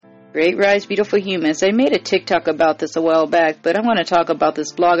Great Rise, beautiful humans. I made a TikTok about this a while back, but I want to talk about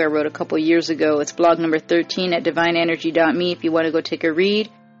this blog I wrote a couple years ago. It's blog number 13 at divineenergy.me if you want to go take a read.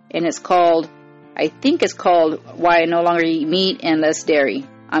 And it's called, I think it's called Why I No Longer Eat Meat and Less Dairy.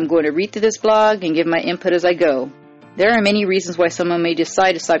 I'm going to read through this blog and give my input as I go. There are many reasons why someone may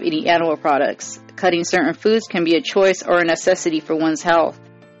decide to stop eating animal products. Cutting certain foods can be a choice or a necessity for one's health.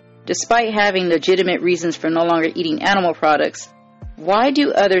 Despite having legitimate reasons for no longer eating animal products, why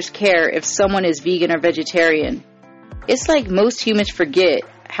do others care if someone is vegan or vegetarian? It's like most humans forget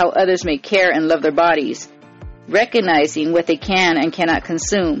how others may care and love their bodies, recognizing what they can and cannot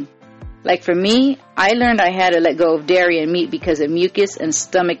consume. Like for me, I learned I had to let go of dairy and meat because of mucus and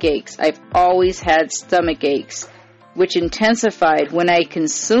stomach aches. I've always had stomach aches, which intensified when I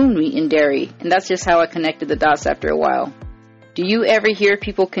consumed meat and dairy, and that's just how I connected the dots after a while. Do you ever hear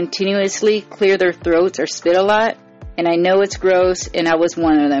people continuously clear their throats or spit a lot? And I know it's gross, and I was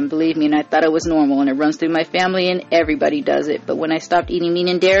one of them, believe me, and I thought it was normal, and it runs through my family, and everybody does it. But when I stopped eating meat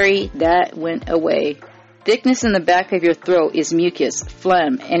and dairy, that went away. Thickness in the back of your throat is mucus,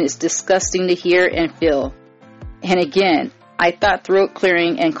 phlegm, and it's disgusting to hear and feel. And again, I thought throat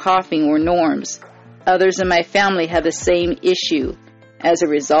clearing and coughing were norms. Others in my family had the same issue. As a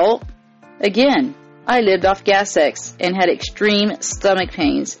result, again, I lived off Gas-X and had extreme stomach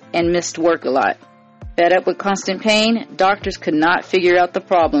pains and missed work a lot. Fed up with constant pain, doctors could not figure out the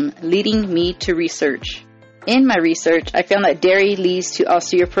problem, leading me to research. In my research, I found that dairy leads to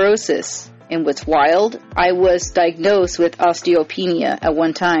osteoporosis. And what's wild, I was diagnosed with osteopenia at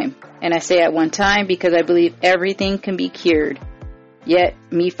one time. And I say at one time because I believe everything can be cured. Yet,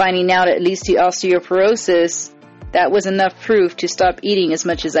 me finding out it leads to osteoporosis, that was enough proof to stop eating as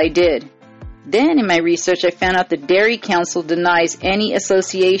much as I did. Then in my research, I found out the Dairy Council denies any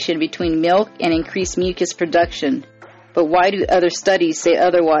association between milk and increased mucus production. But why do other studies say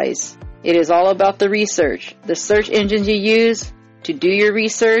otherwise? It is all about the research, the search engines you use to do your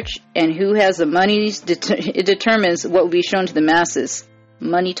research, and who has the money. It determines what will be shown to the masses.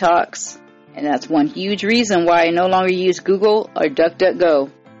 Money talks. And that's one huge reason why I no longer use Google or DuckDuckGo.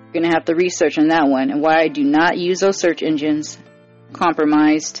 You're going to have to research on that one, and why I do not use those search engines.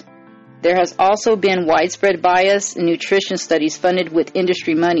 Compromised. There has also been widespread bias in nutrition studies funded with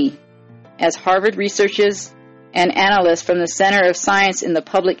industry money, as Harvard researchers and analysts from the Center of Science in the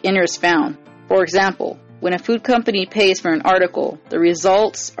Public Interest found. For example, when a food company pays for an article, the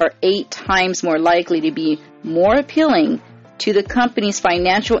results are 8 times more likely to be more appealing to the company's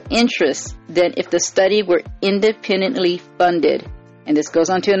financial interests than if the study were independently funded. And this goes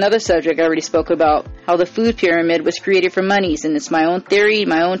on to another subject I already spoke about, how the food pyramid was created for monies, and it's my own theory,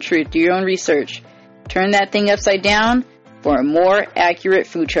 my own truth. Do your own research. Turn that thing upside down for a more accurate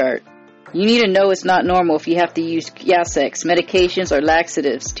food chart. You need to know it's not normal if you have to use Gas-X, medications, or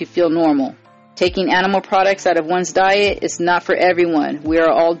laxatives to feel normal. Taking animal products out of one's diet is not for everyone. We are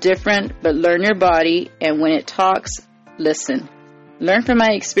all different, but learn your body, and when it talks, listen. Learn from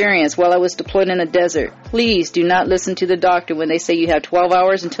my experience while I was deployed in the desert. Please do not listen to the doctor when they say you have 12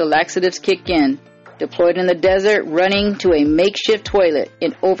 hours until laxatives kick in. Deployed in the desert, running to a makeshift toilet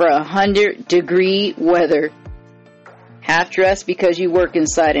in over 100-degree weather. Half dressed because you work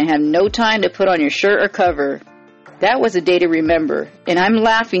inside and have no time to put on your shirt or cover. That was a day to remember, and I'm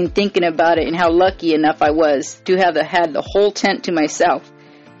laughing thinking about it and how lucky enough I was to have had the whole tent to myself.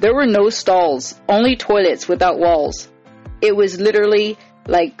 There were no stalls, only toilets without walls. It was literally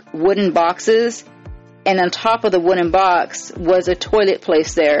like wooden boxes, and on top of the wooden box was a toilet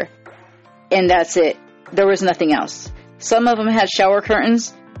placed there, and that's it. There was nothing else. Some of them had shower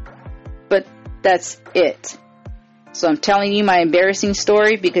curtains, but that's it. So I'm telling you my embarrassing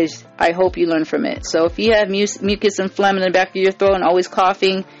story because I hope you learn from it. So if you have mucus and phlegm in the back of your throat and always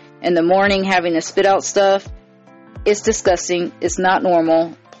coughing in the morning, having to spit out stuff, it's disgusting. It's not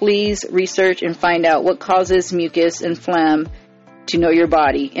normal. Please research and find out what causes mucus and phlegm to know your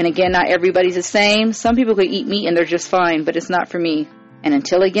body. And again, not everybody's the same. Some people could eat meat and they're just fine, but it's not for me. And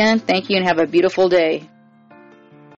until again, thank you and have a beautiful day.